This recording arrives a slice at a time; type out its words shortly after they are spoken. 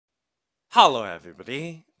Hello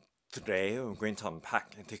everybody! Today we're going to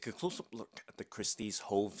unpack and take a close-up look at the Christys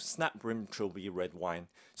Hove Snap Brim Trilby red wine.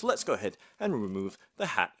 So let's go ahead and remove the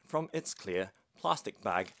hat from its clear plastic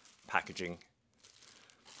bag packaging.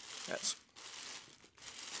 That's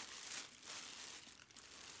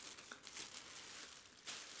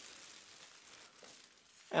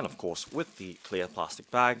And of course, with the clear plastic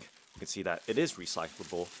bag, you can see that it is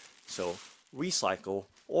recyclable. So recycle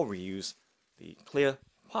or reuse the clear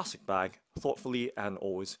plastic bag thoughtfully and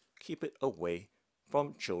always keep it away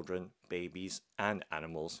from children, babies and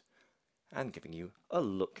animals. And giving you a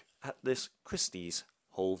look at this Christys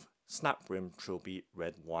Hove Snap Brim Trilby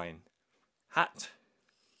red wine hat.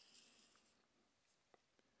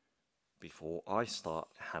 Before I start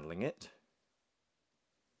handling it,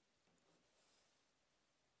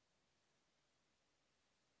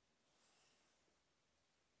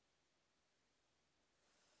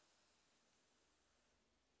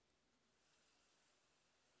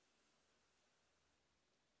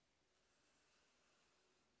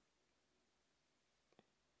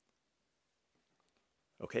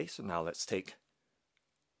 okay, so now let's take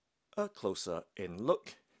a closer in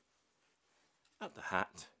look at the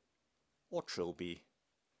hat or trilby.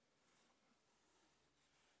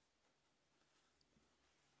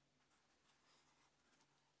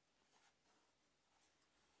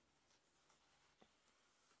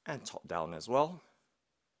 And top down as well,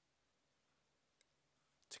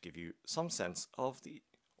 to give you some sense of the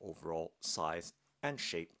overall size and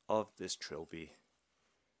shape of this trilby.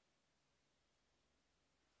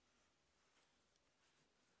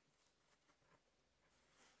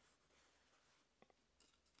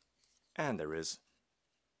 And there is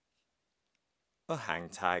a hang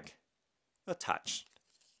tag attached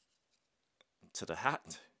to the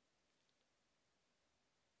hat.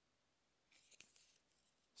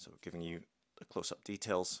 So giving you the close-up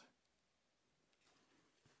details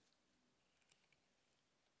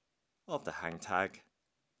of the hang tag,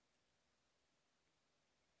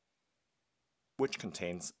 which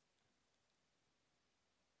contains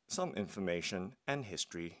some information and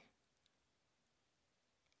history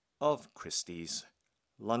of Christys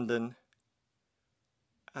London,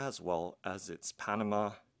 as well as its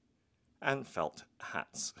Panama and felt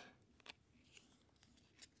hats.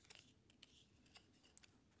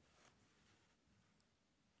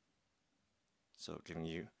 So giving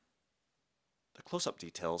you the close-up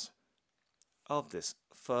details of this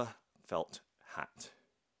fur felt hat.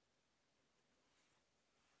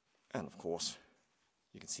 And of course,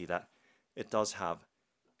 you can see that it does have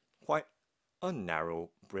quite a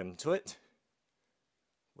narrow brim to it,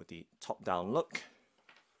 with the top-down look.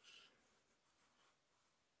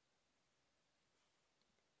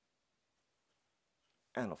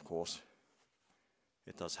 And of course,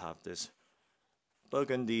 it does have this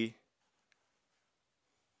burgundy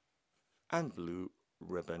and blue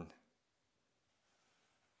ribbon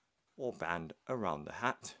or band around the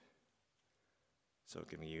hat. So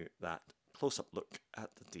giving you that close-up look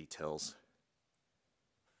at the details.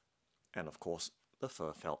 And of course, the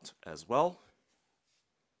fur felt as well.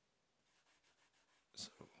 So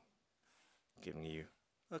giving you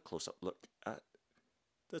a close-up look at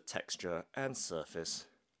the texture and surface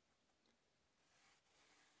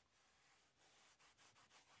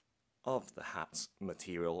of the hat's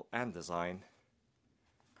material and design.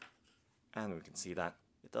 And we can see that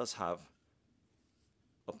it does have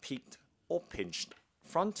a peaked or pinched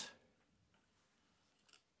front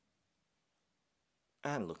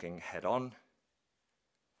and looking head on,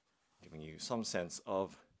 giving you some sense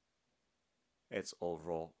of its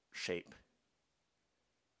overall shape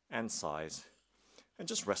and size. And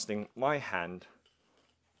just resting my hand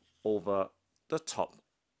over the top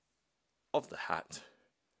of the hat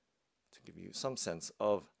to give you some sense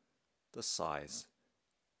of the size.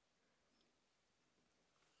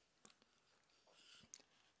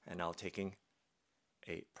 And now taking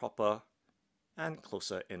a proper and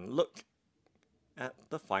closer in look at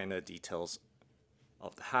the finer details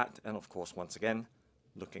of the hat, and of course once again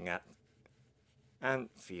looking at and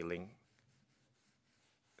feeling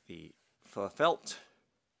the fur felt,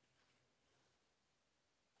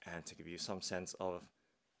 and to give you some sense of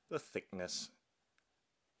the thickness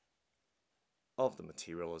of the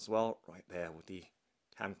material as well, right there with the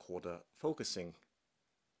camcorder focusing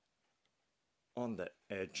on the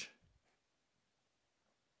edge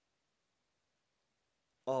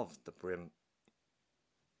of the brim.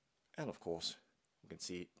 And of course you can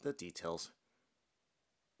see the details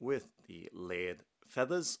with the layered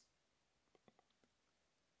feathers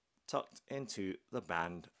tucked into the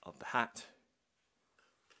band of the hat.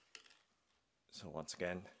 So once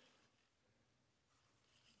again,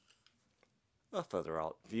 a further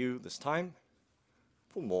out view this time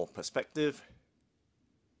for more perspective.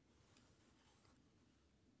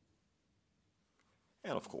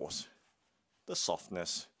 And of course, the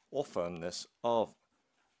softness or firmness of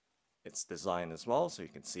its design as well, so you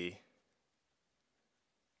can see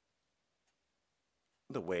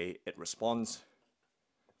the way it responds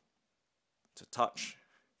to touch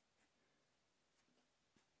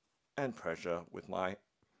and pressure with my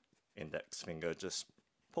index finger, just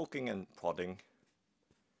poking and prodding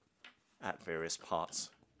at various parts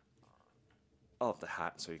of the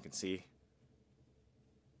hat. So you can see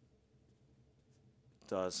it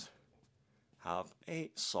does have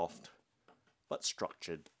a soft but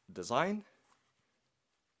structured design.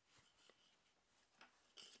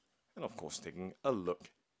 And of course, taking a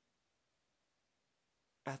look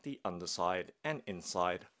at the underside and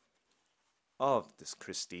inside of this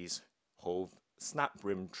Christys Hove Snap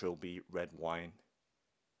Brim Trilby red wine.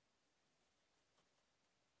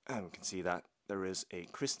 And we can see that there is a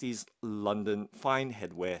Christys London fine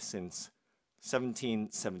headwear since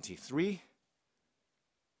 1773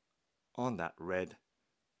 on that red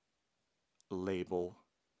label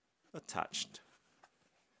attached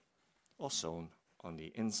or sewn on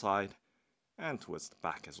the inside and towards the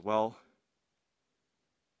back as well,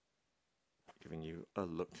 giving you a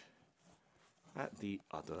look at the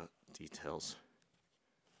other details.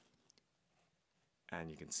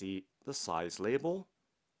 And you can see the size label,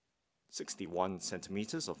 61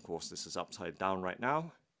 centimeters. Of course, this is upside down right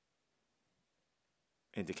now,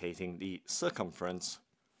 indicating the circumference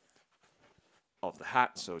of the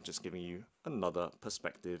hat. So just giving you another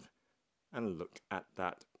perspective and look at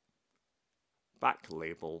that back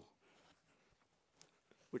label,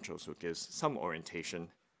 which also gives some orientation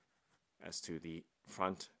as to the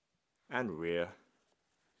front and rear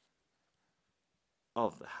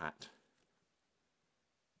of the hat.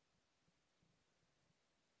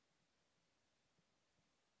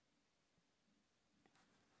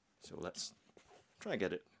 So let's try and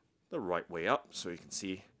get it the right way up so you can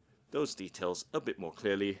see those details a bit more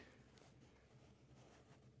clearly,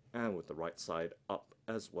 and with the right side up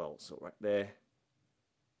as well. So right there,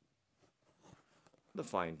 the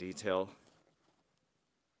fine detail,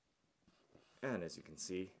 and as you can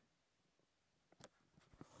see,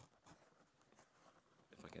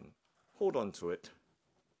 if I can hold on to it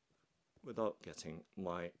without getting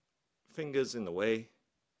my fingers in the way, you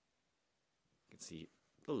can see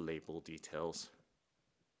the label details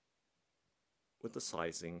with the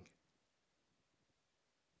sizing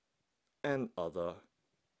and other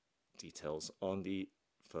details on the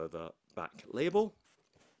further back label.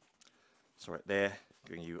 So right there,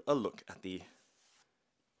 giving you a look at the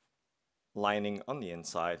lining on the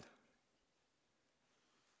inside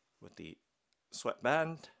with the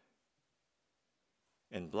sweatband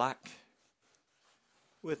in black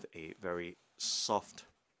with a very soft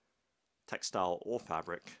textile or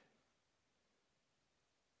fabric,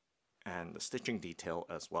 and the stitching detail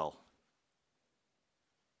as well.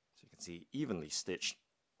 So you can see evenly stitched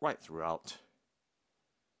right throughout.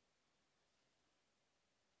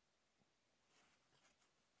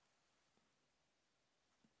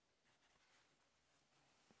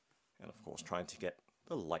 And of course, trying to get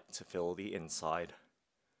the light to fill the inside,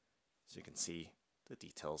 so you can see the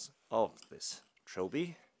details of this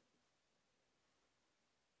trilby.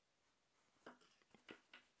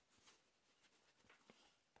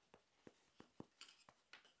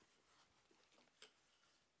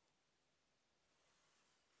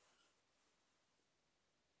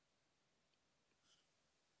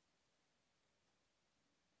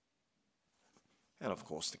 And of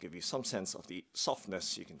course, to give you some sense of the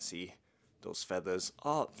softness, you can see those feathers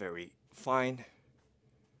are very fine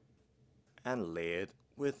and layered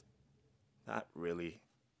with that really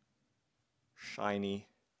shiny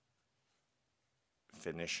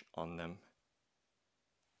finish on them.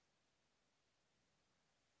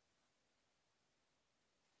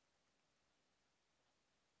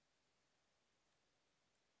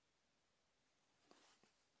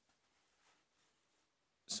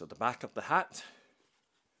 So the back of the hat,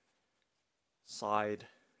 side,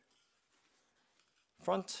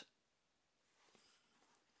 front,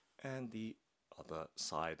 and the other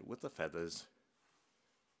side with the feathers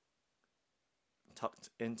tucked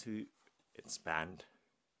into its band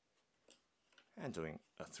and doing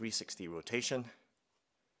a 360 rotation.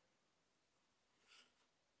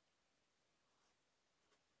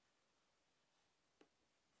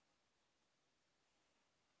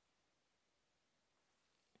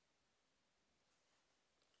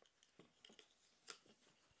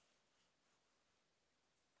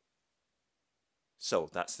 So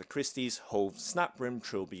that's the Christys Hove Snap Brim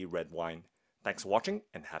Trilby Red Wine. Thanks for watching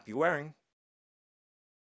and happy wearing!